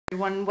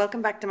everyone,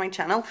 welcome back to my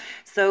channel.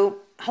 So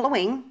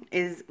Halloween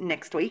is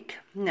next week.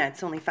 No,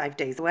 it's only 5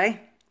 days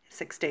away,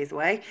 6 days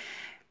away.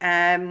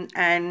 And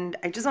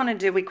I just want to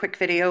do a quick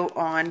video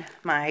on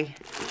my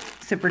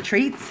super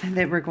treats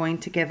that we're going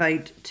to give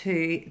out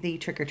to the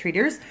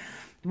trick-or-treaters.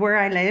 Where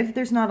I live,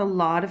 there's not a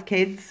lot of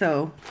kids,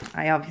 so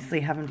I obviously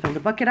haven't filled a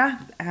bucket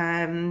up.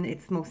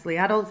 It's mostly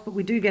adults, but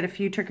we do get a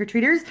few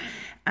trick-or-treaters.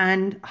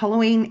 And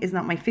Halloween is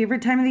not my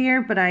favorite time of the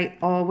year, but I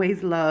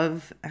always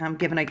love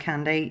giving out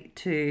candy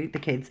to the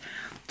kids.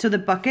 So the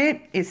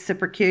bucket is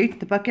super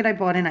cute. The bucket I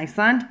bought in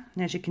Iceland.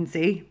 As you can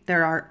see,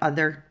 there are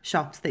other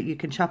shops that you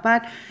can shop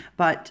at,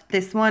 but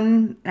this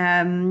one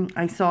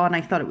I saw and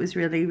I thought it was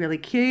really, really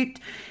cute,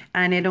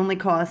 and it only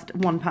cost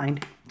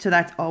 £1. So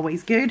that's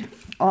always good.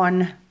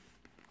 On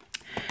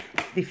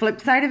the flip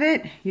side of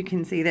it, you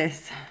can see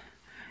this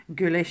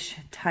ghoulish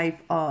type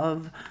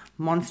of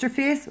monster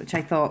face, which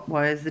I thought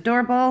was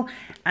adorable,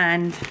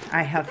 and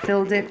I have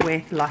filled it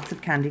with lots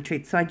of candy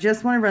treats. So I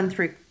just want to run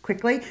through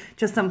quickly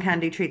just some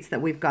candy treats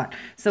that we've got.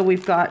 So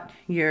we've got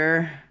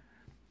your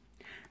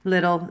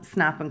little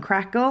Snap and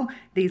Crackle.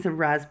 These are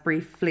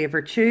raspberry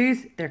flavour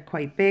chews. They're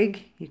quite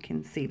big. You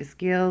can see the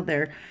scale.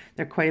 They're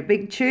quite a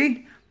big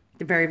chew.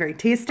 They're very, very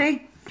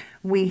tasty.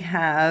 We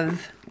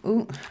have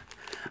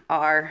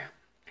our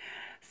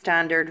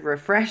standard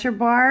refresher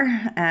bar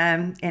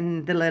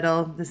in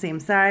the same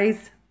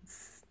size,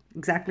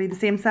 exactly the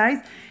same size.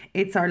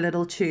 It's our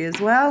little chew as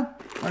well.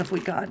 What have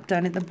we got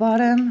down at the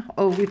bottom?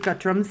 Oh, we've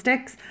got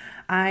drumsticks.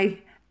 I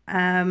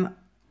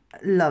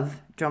love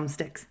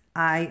drumsticks.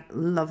 I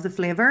love the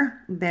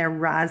flavor. They're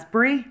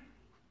raspberry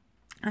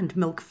and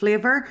milk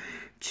flavor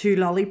chew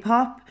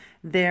lollipop.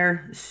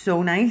 They're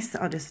so nice.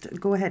 I'll just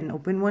go ahead and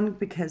open one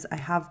because I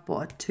have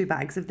bought 2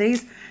 bags of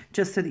these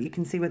just so that you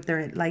can see what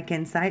they're like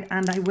inside,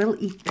 and I will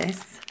eat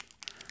this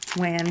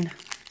when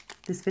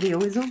this video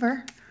is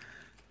over.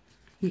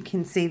 You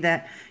can see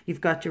that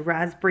you've got your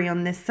raspberry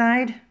on this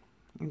side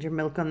and your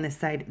milk on this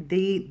side.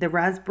 The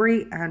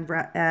raspberry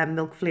and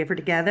milk flavor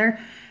together,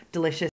 delicious.